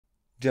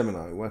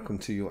Gemini, welcome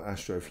to your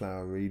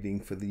Astroflower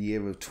reading for the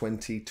year of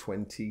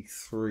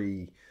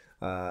 2023.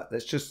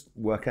 Let's just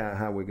work out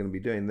how we're going to be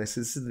doing this.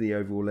 This is the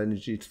overall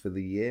energies for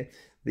the year.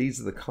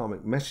 These are the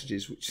karmic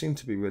messages, which seem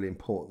to be really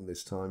important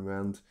this time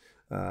around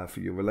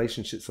for your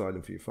relationship side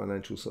and for your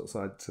financial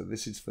side. So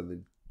this is for the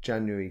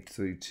January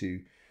through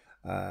to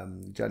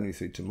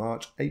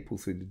March, April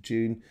through to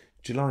June,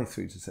 July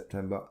through to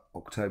September,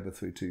 October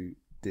through to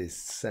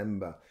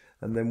December.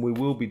 And then we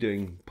will be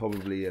doing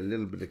probably a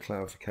little bit of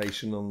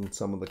clarification on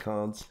some of the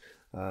cards,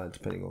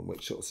 depending on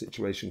which sort of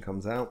situation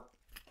comes out.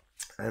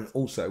 And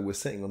also we're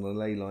sitting on a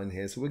ley line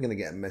here, so we're going to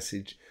get a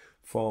message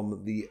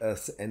from the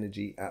Earth's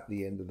energy at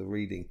the end of the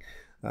reading.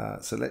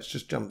 So let's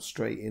just jump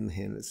straight in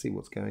here. Let's see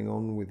what's going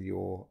on with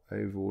your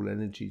overall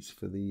energies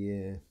for the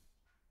year.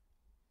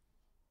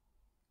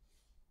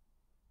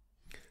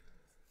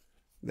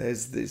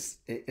 There's this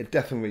a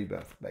death and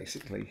rebirth,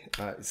 basically.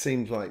 It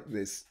seems like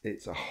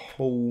it's a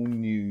whole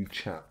new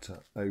chapter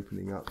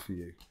opening up for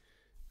you.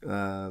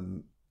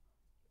 And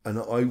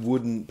I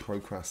wouldn't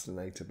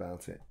procrastinate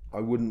about it.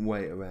 I wouldn't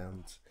wait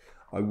around.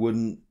 I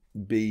wouldn't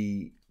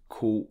be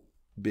caught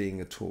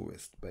being a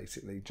tourist,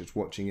 basically, just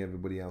watching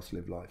everybody else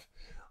live life.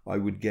 I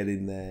would get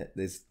in there.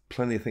 There's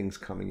plenty of things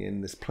coming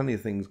in. There's plenty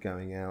of things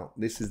going out.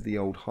 This is the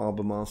old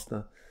harbour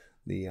master,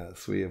 the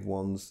Three of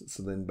Wands.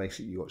 So then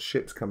basically you've got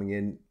ships coming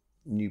in,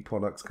 new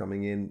products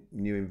coming in,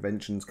 new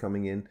inventions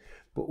coming in,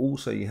 but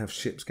also you have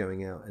ships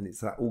going out, and it's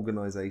that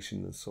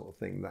organization and sort of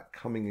thing, that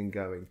coming and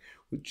going,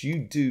 which you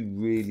do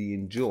really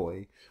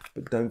enjoy.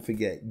 But don't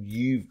forget,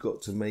 you've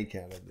got to make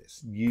out of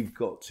this. You've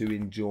got to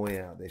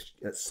enjoy out of this.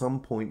 At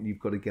some point you've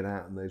got to get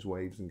out in those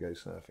waves and go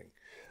surfing.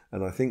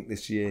 And I think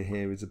this year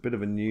here is a bit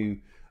of a new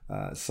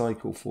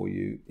cycle for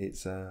you.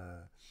 It's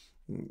a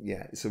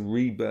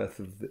rebirth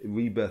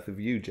of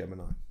you,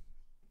 Gemini.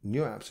 And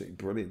you're absolutely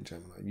brilliant,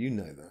 Gemini. You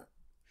know that.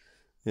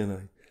 You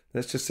know,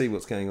 let's just see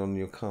what's going on in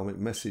your karmic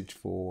message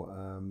for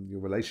your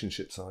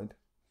relationship side.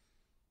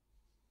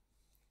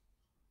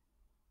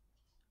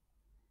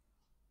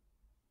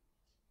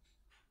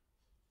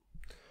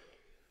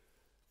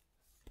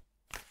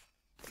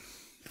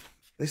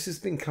 This has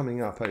been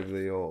coming up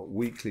over your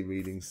weekly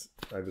readings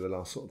over the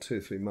last sort of 2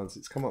 or 3 months.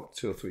 It's come up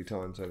 2 or 3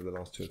 times over the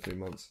last 2 or 3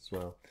 months as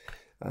well.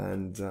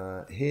 And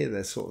here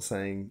they're sort of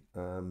saying,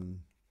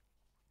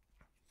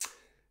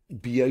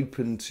 be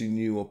open to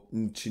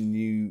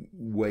new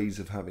ways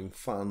of having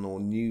fun, or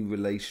new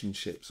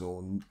relationships,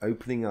 or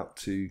opening up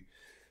to,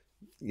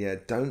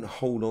 don't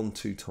hold on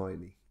too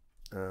tightly.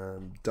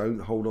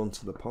 Don't hold on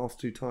to the past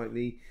too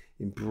tightly.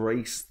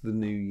 Embrace the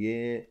new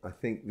year. I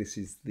think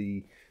these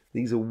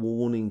are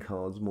warning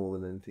cards more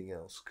than anything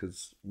else,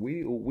 because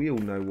we all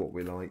know what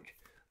we're like,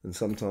 and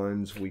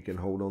sometimes we can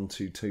hold on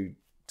too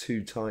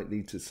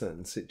tightly to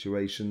certain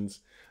situations,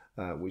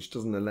 which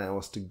doesn't allow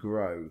us to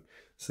grow.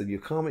 So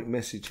your karmic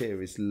message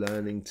here is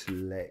learning to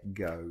let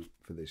go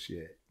for this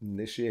year. And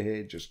this year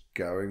here, just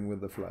going with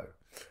the flow.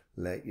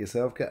 Let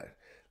yourself go.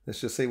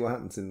 Let's just see what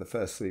happens in the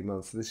first 3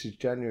 months. So this is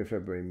January,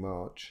 February,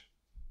 March.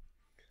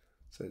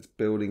 So it's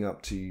building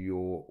up to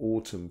your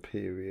autumn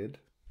period.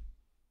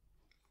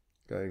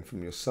 Going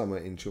from your summer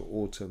into your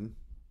autumn.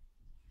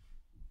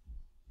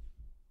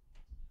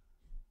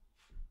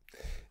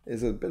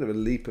 There's a bit of a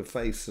leap of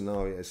faith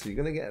scenario. So you're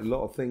going to get a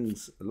lot of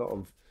things, a lot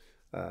of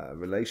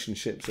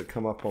relationships that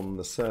come up on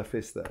the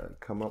surface, that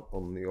come up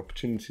on the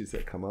opportunities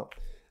that come up,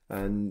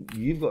 and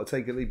you've got to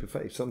take a leap of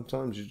faith.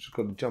 Sometimes you've just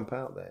got to jump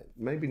out there.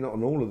 Maybe not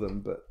on all of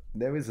them, but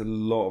there is a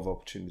lot of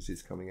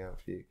opportunities coming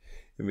out for you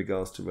in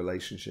regards to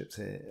relationships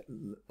here,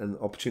 and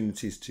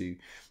opportunities to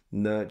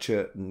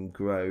nurture and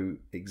grow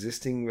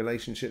existing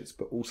relationships,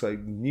 but also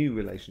new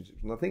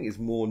relationships. And I think it's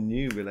more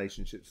new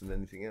relationships than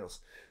anything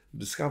else.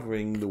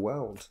 Discovering the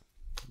world,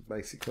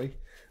 basically.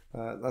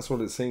 That's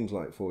what it seems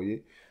like for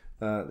you.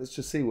 Let's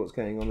just see what's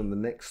going on in the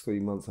next 3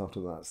 months after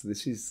that. So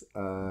this is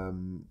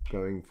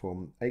going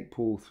from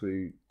April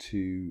through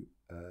to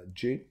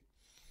June.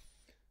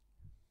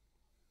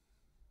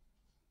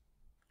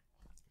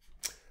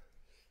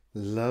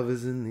 Love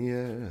is in the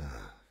air.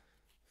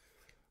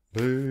 I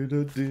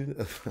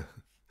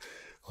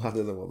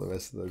don't know what the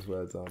rest of those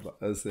words are,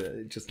 but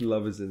just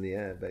love is in the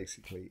air,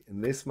 basically.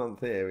 And this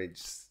month here,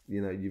 it's,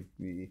 you know,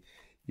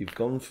 you've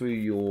gone through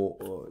your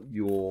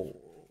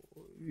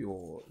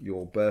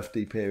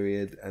birthday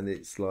period, and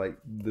it's like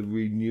the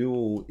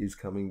renewal is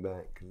coming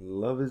back.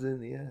 Love is in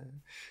the air.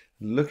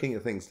 Looking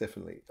at things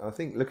differently. I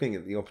think looking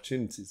at the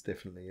opportunities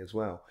differently as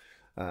well.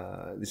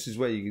 This is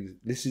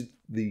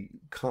the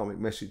karmic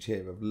message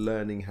here of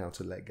learning how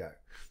to let go,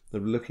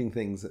 of looking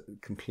things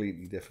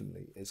completely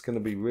differently. It's going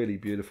to be really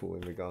beautiful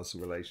in regards to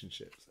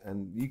relationships,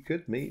 and you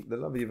could meet the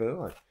love of your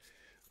life,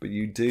 but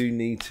you do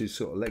need to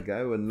sort of let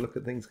go and look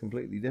at things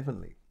completely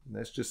differently.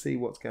 Let's just see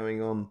what's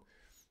going on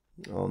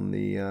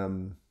the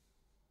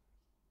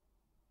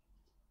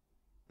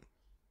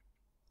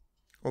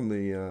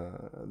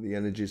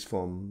energies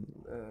from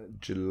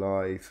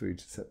July through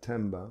to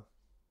September.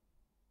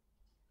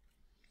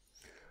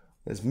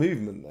 There's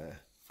movement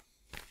there.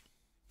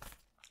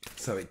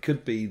 So it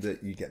could be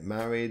that you get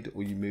married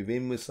or you move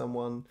in with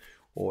someone,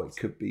 or it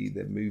could be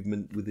the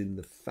movement within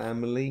the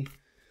family.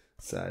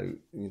 So,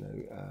 you know,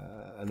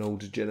 an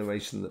older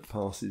generation that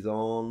passes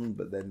on,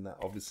 but then that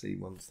obviously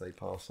once they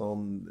pass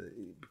on,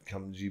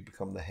 you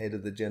become the head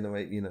of the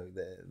generation, you know,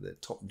 the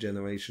top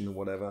generation or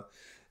whatever.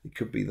 It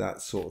could be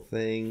that sort of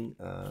thing.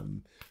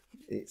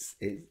 It's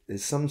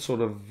some sort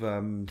of,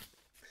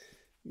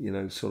 you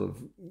know, sort of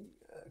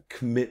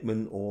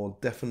commitment or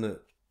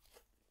definite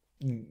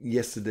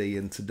yesterday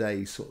and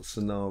today sort of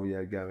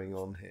scenario going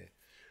on here.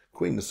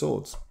 Queen of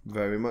Swords,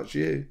 very much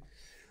you.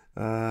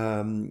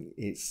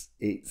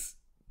 It's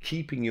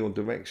keeping your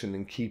direction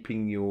and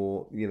keeping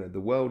your, you know,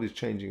 the world is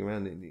changing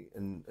around you,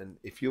 and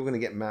if you're going to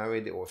get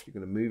married, or if you're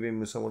going to move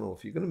in with someone, or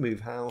if you're going to move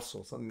house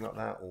or something like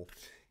that, or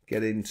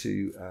get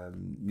into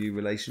new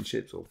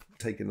relationships, or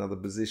take another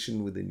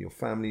position within your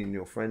family and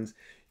your friends,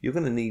 you're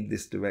going to need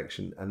this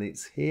direction. And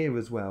it's here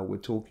as well, we're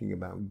talking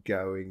about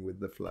going with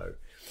the flow.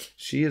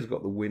 She has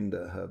got the wind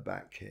at her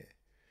back here,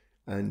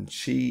 and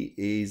she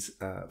is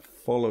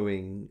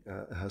following,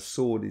 her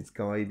sword is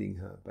guiding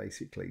her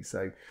basically.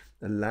 So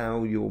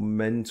allow your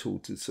mental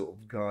to sort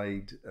of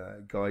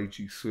guide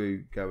you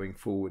through going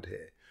forward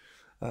here.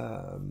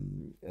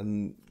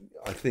 And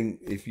I think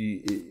if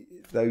you,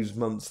 those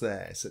months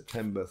there,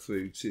 September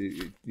through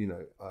to, you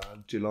know,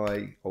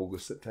 July,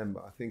 August,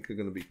 September, I think are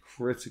going to be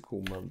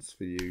critical months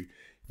for you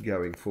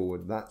going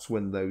forward. That's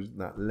when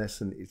that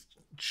lesson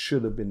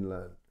should have been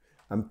learned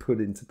and put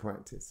into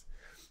practice.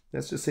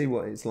 Let's just see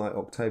what it's like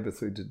October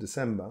through to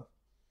December.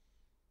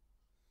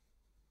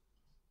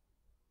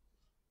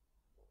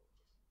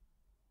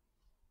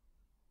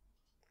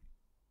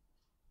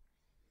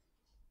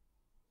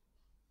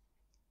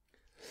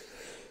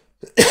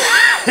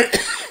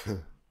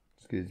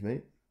 Excuse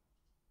me.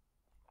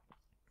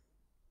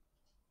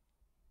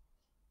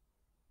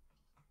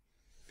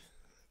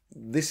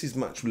 This is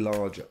much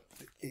larger.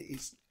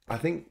 I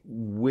think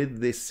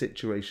with this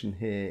situation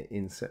here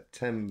in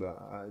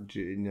September,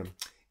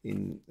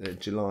 in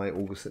July,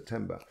 August,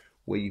 September,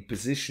 where you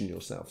position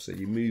yourself, so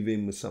you move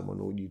in with someone,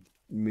 or you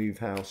move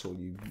house, or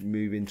you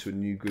move into a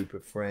new group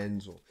of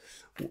friends, or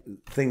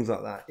things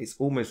like that. It's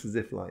almost as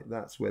if like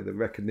that's where the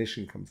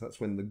recognition comes.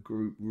 That's when the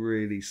group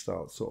really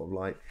starts sort of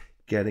like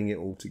getting it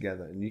all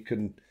together, and you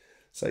can,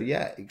 so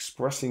yeah,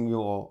 expressing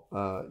your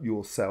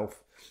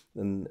yourself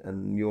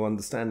and your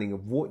understanding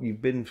of what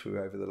you've been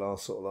through over the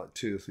last sort of like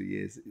 2 or 3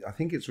 years. I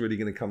think it's really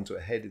going to come to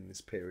a head in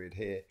this period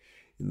here,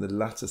 in the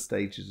latter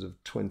stages of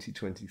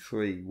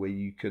 2023, where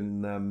you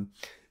can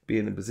be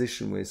in a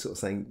position where you're sort of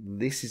saying,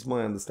 this is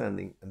my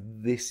understanding,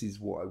 and this is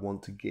what I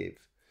want to give,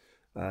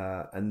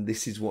 and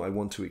this is what I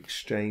want to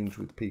exchange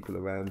with people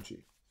around you.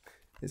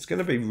 It's going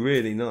to be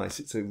really nice.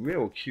 It's a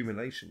real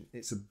accumulation.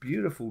 It's a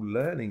beautiful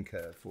learning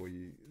curve for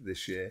you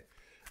this year.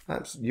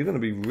 You're going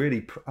to be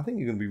really, I think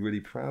you're going to be really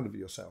proud of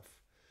yourself,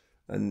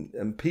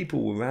 and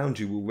people around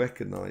you will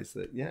recognize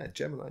that, yeah,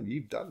 Gemini,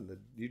 you've done the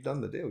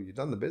deal, you've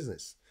done the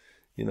business,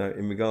 you know,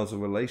 in regards to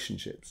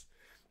relationships.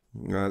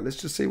 Let's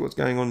just see what's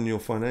going on in your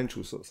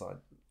financial sort of side.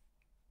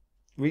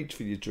 Reach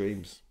for your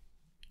dreams,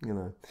 you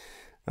know.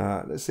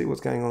 Let's see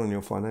what's going on in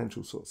your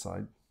financial sort of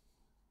side.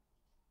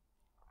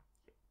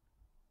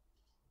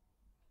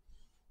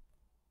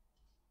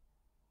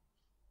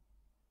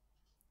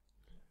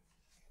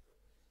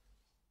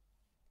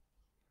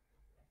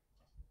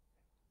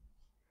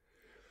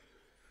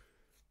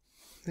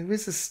 There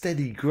is a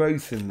steady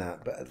growth in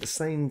that, but at the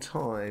same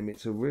time,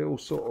 it's a real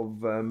sort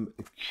of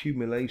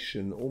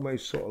accumulation,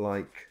 almost sort of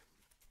like,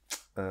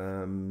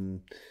 I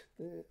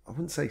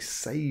wouldn't say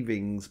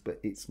savings, but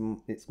it's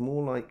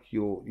more like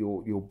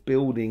you're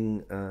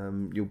building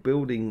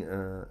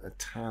a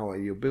tower.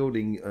 You're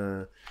building building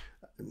a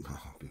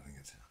tower.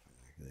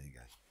 There you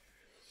go.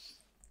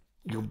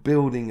 You're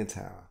building a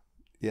tower.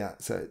 Yeah.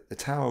 So a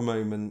tower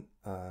moment.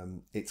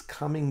 It's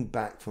coming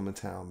back from a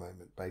tower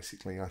moment,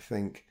 basically. I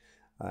think.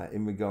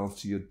 In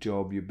regards to your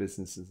job, your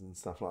businesses and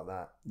stuff like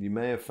that. You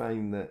may have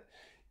found that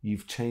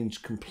you've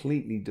changed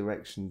completely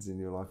directions in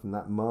your life, and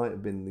that might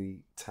have been the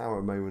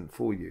tower moment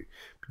for you.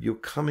 But you're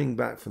coming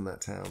back from that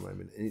tower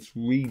moment, and it's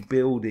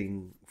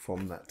rebuilding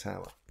from that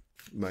tower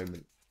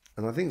moment.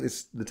 And I think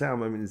the tower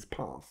moment is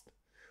past.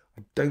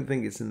 I don't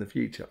think it's in the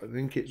future. I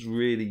think it's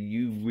really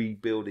you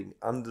rebuilding,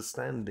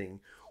 understanding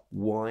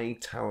why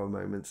tower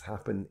moments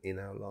happen in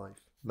our life.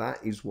 That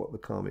is what the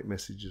karmic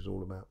message is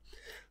all about.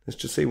 Let's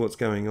just see what's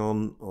going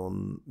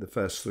on the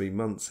first 3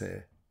 months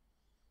here.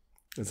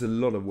 There's a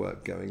lot of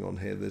work going on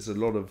here. There's a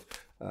lot of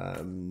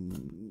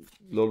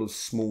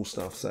small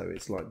stuff. So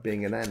it's like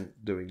being an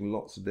ant, doing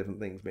lots of different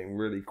things, being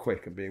really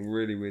quick and being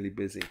really, really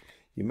busy.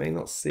 You may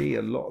not see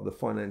a lot of the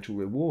financial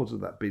rewards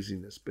of that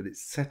busyness, but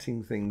it's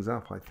setting things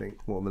up, I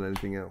think, more than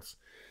anything else.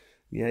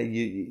 Yeah,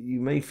 you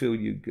may feel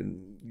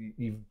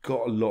you've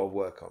got a lot of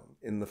work on.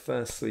 In the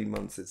first 3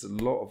 months, it's a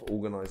lot of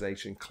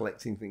organisation,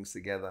 collecting things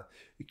together,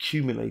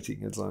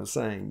 accumulating, as I was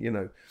saying. You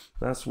know,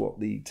 that's what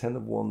the Ten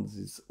of Wands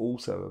is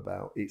also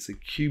about. It's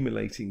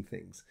accumulating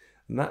things.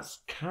 And that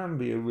can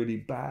be a really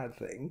bad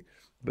thing,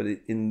 But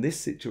in this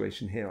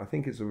situation here, I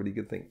think it's a really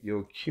good thing.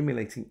 You're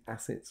accumulating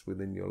assets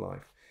within your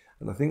life.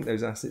 And I think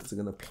those assets are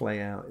going to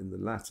play out in the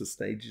latter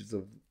stages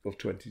of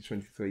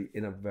 2023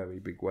 in a very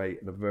big way,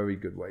 in a very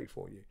good way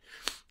for you.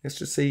 Let's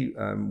just see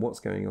what's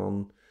going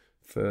on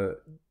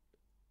for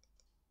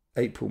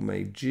April,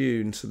 May,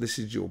 June. So this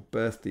is your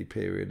birthday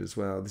period as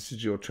well. This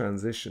is your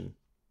transition.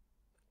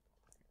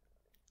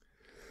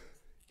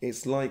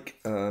 It's like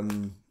you're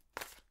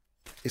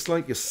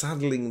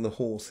saddling the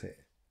horse here.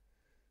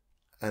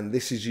 And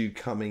this is you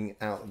coming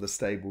out of the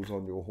stables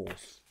on your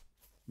horse.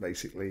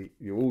 Basically,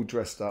 you're all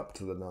dressed up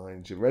to the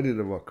nines. You're ready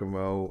to rock and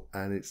roll,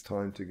 and it's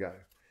time to go.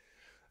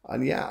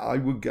 And yeah, I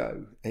would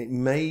go.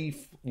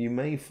 You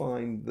may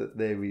find that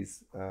there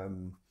is,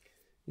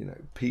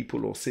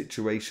 people or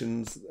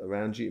situations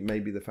around you. It may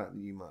be the fact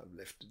that you might have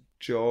left a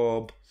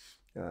job,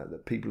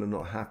 that people are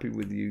not happy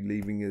with you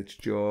leaving a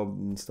job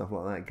and stuff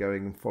like that,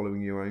 going and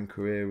following your own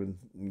career and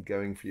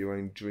going for your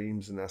own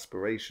dreams and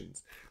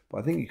aspirations. But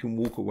I think you can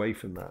walk away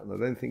from that, and I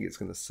don't think it's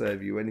going to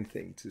serve you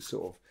anything to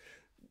sort of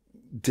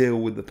deal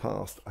with the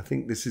past. I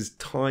think this is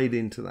tied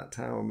into that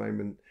tower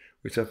moment,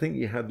 which I think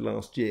you had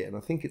last year, and I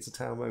think it's a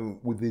tower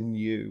moment within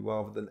you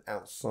rather than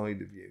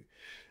outside of you.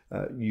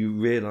 You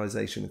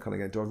realization and kind of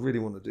go, do I really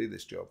want to do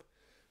this job?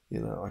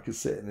 I could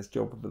sit in this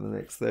job for the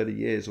next 30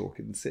 years, or I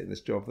could sit in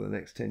this job for the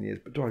next 10 years,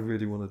 but do I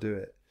really want to do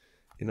it?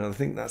 I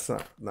think that's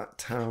that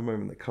tower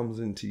moment that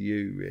comes into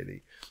you,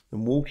 really.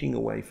 And walking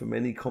away from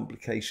any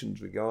complications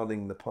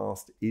regarding the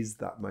past is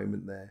that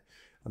moment there.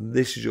 And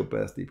this is your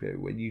birthday period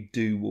where you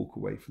do walk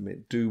away from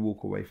it, do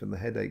walk away from the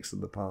headaches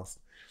of the past.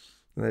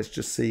 And let's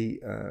just see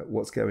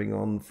what's going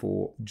on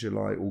for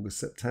July, August,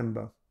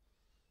 September.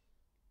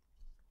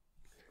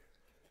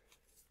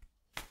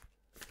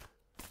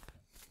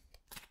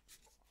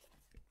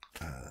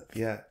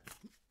 Yeah.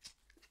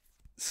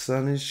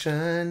 Sun is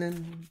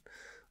shining.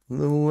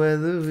 The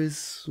weather is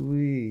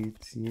sweet,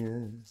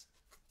 yeah.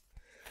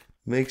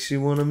 Makes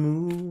you want to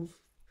move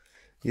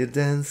your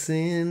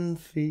dancing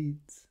feet.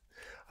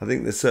 I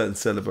think there's certain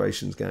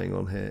celebrations going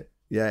on here.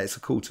 Yeah, it's a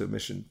call to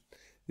mission.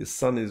 Your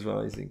sun is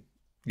rising.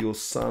 Your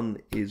sun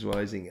is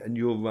rising, and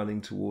you're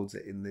running towards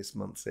it in this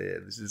month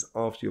here. This is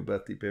after your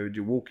birthday period.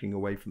 You're walking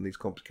away from these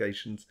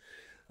complications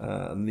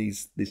and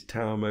this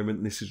tower moment.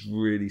 And this is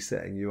really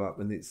setting you up,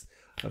 and it's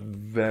a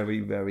very,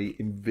 very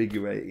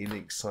invigorating,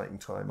 exciting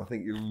time. I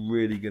think you're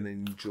really going to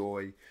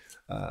enjoy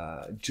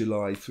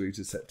July through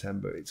to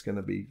September. It's going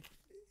to be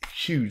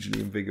hugely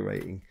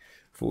invigorating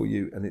for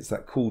you, and it's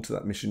that call to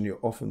that mission you're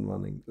often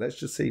running. Let's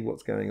just see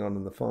what's going on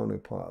in the final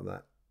part of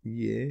that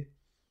year.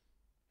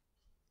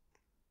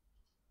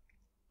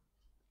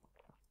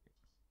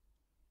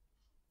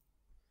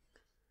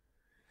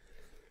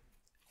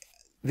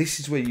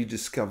 This is where you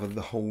discover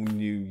the whole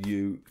new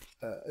you,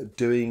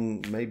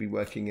 maybe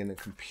working in a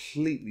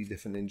completely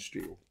different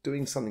industry or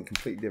doing something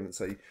completely different.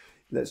 So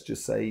let's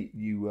just say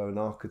you were an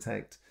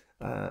architect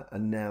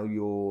and now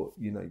you're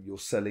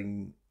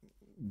selling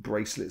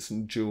bracelets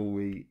and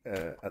jewelry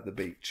at the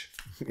beach.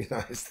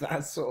 It's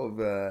that sort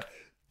of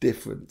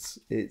difference.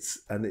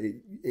 It's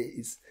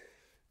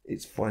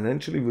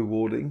financially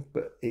rewarding,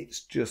 but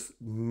it's just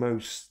the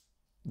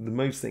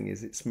most thing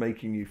is it's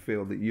making you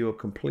feel that you're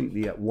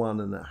completely at one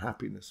and at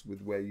happiness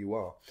with where you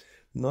are.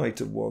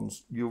 Knight of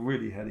Wands, you're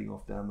really heading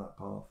off down that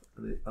path,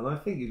 and I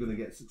think you're going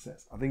to get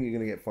success. I think you're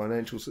going to get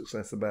financial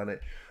success about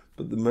it,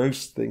 but the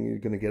most thing you're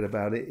going to get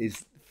about it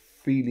is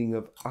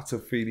utter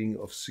feeling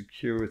of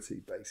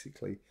security,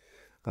 basically.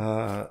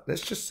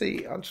 Let's just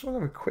see. I just want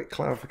to have a quick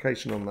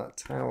clarification on that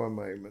tower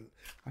moment.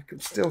 I can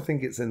still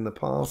think it's in the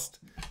past.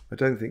 I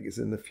don't think it's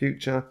in the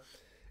future.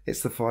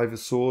 It's the Five of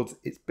Swords.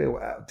 It's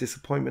built out of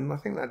disappointment. And I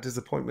think that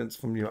disappointment's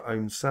from your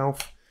own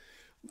self.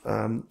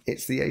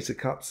 It's the Ace of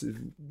Cups.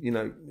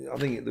 I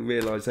think the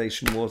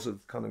realization was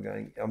of kind of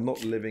going, I'm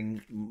not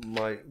living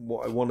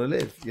what I want to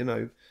live,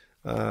 and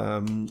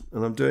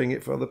I'm doing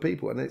it for other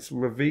people. And it's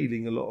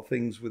revealing a lot of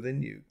things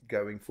within you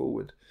going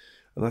forward.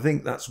 And I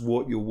think that's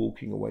what you're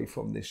walking away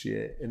from this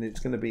year. And it's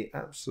going to be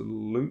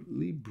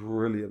absolutely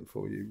brilliant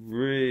for you.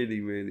 Really,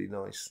 really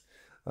nice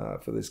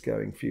for this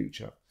going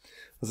future.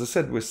 As I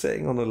said, we're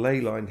sitting on a ley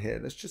line here.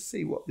 Let's just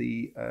see what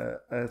the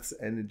Earth's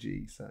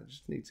energy. So I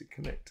just need to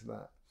connect to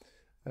that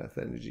Earth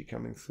energy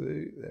coming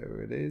through.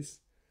 There it is.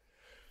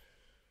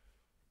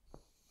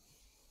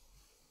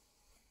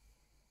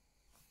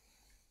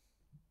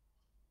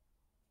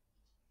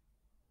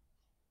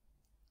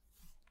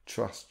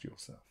 Trust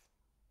yourself.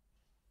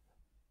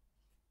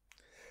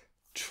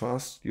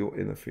 Trust your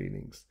inner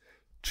feelings.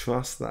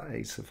 Trust that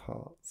Ace of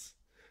Hearts.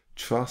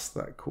 Trust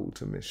that call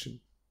to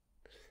mission.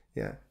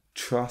 Yeah.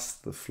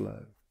 Trust the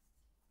flow.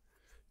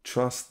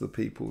 Trust the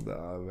people that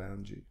are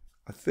around you.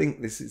 I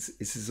think this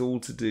is all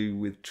to do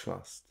with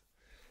trust.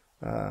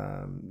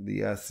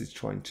 The Earth is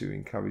trying to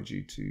encourage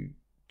you to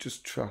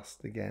just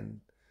trust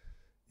again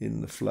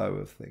in the flow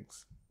of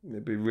things.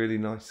 It'd be really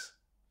nice.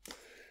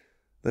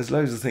 There's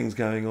loads of things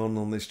going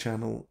on this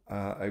channel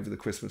over the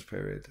Christmas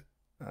period.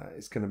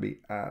 It's going to be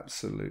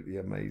absolutely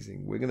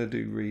amazing. We're going to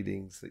do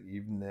readings that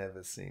you've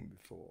never seen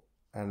before.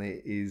 and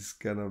it is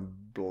gonna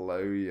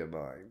blow your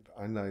mind.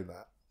 I know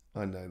that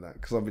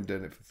because I've been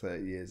doing it for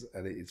 30 years,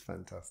 and it is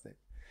fantastic.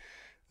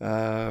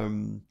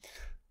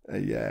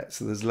 Yeah,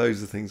 so there's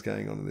loads of things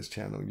going on in this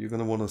channel. You're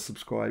going to want to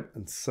subscribe,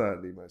 and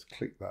certainly most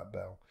click that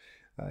bell.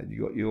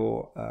 You got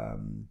your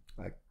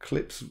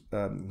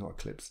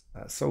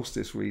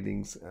solstice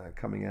readings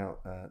coming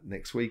out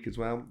next week as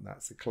well.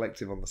 That's the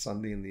collective on the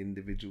Sunday and the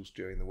individuals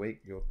during the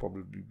week. You'll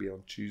probably be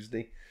on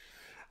Tuesday.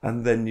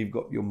 And then you've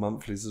got your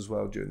monthlies as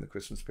well during the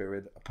Christmas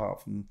period,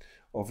 apart from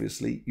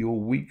obviously your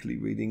weekly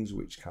readings,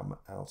 which come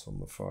out on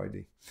the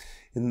Friday.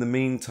 In the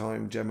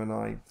meantime,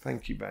 Gemini,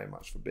 thank you very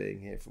much for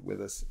being here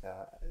with us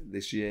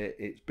this year.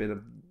 It's been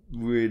a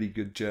really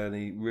good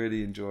journey,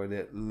 really enjoyed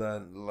it,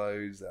 learned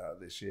loads out of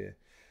this year.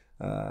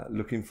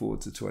 Looking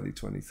forward to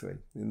 2023.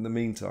 In the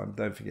meantime,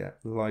 don't forget,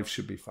 life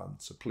should be fun,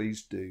 so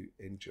please do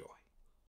enjoy.